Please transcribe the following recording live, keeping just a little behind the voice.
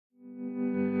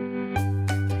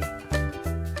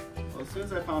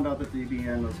soon as I found out that the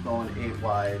DVN was going 8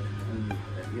 wide, and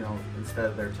you know, instead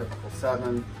of their typical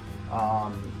 7,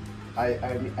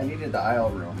 I needed the aisle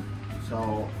room,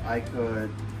 so I could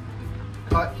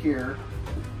cut here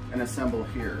and assemble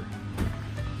here.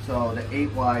 So the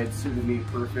 8 wide suited me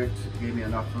perfect, gave me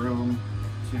enough room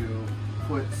to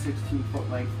put 16-foot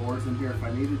length boards in here if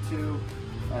I needed to,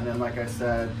 and then like I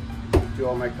said, do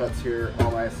all my cuts here,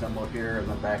 all my assemble here, and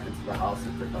then back into the house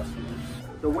if they're customers.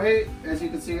 The weight, as you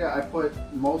can see, I put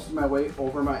most of my weight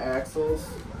over my axles,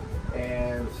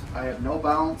 and I have no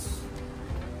bounce.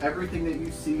 Everything that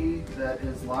you see that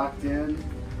is locked in,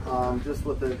 just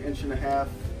with an 1.5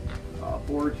 inch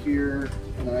board here,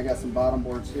 and then I got some bottom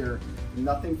boards here.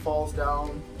 Nothing falls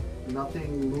down,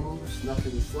 nothing moves,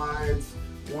 nothing slides.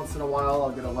 Once in a while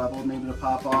I'll get a level maybe to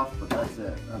pop off, but that's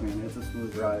it. I mean, it's a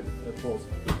smooth ride. It pulls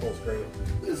great.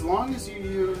 As long as you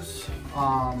use,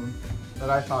 that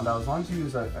I found out, as long as you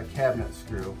use a cabinet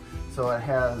screw, so it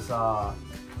has,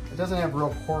 it doesn't have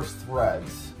real coarse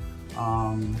threads.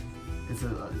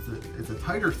 It's a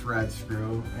tighter thread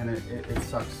screw, and it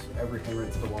sucks everything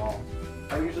right to the wall.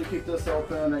 I usually keep this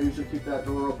open, I usually keep that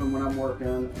door open when I'm working,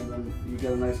 and then you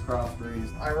get a nice cross breeze.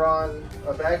 I run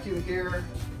a vacuum here,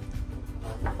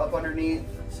 up underneath,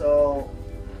 so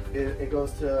it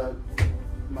goes to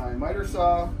my miter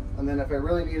saw, and then if I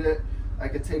really need it, I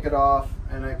could take it off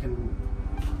and I can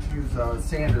use a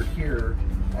sander here,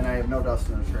 and I have no dust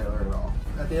in the trailer at all.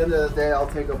 At the end of the day, I'll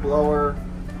take a blower,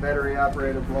 battery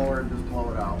operated blower, and just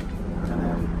blow it out. And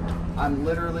then I'm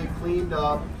literally cleaned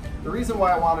up. The reason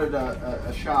why I wanted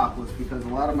a shop was because a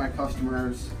lot of my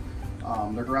customers,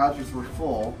 their garages were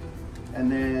full,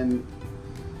 and then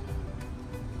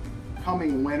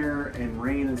coming winter and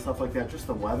rain and stuff like that, just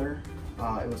the weather,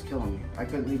 it was killing me. I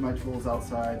couldn't leave my tools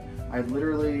outside. I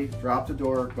literally drop the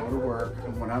door, go to work,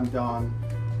 and when I'm done,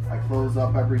 I close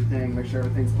up everything, make sure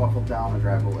everything's buckled down, and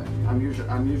drive away. I'm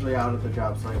usually out at the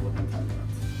job site within 10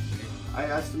 minutes. I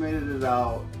estimated it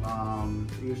out,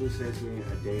 it usually saves me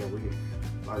a day a week.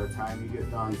 By the time you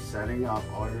get done setting up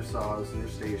all your saws and your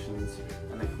stations,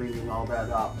 and then cleaning all that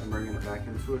up and bringing it back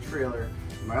into a trailer.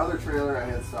 In my other trailer, I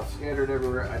had stuff scattered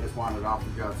everywhere. I just wanted it off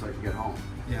the job so I could get home.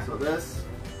 Yeah. So this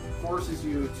forces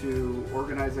you to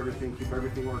organize everything, keep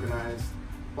everything organized,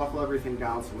 buckle everything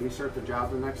down, so when you start the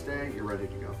job the next day, you're ready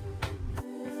to go.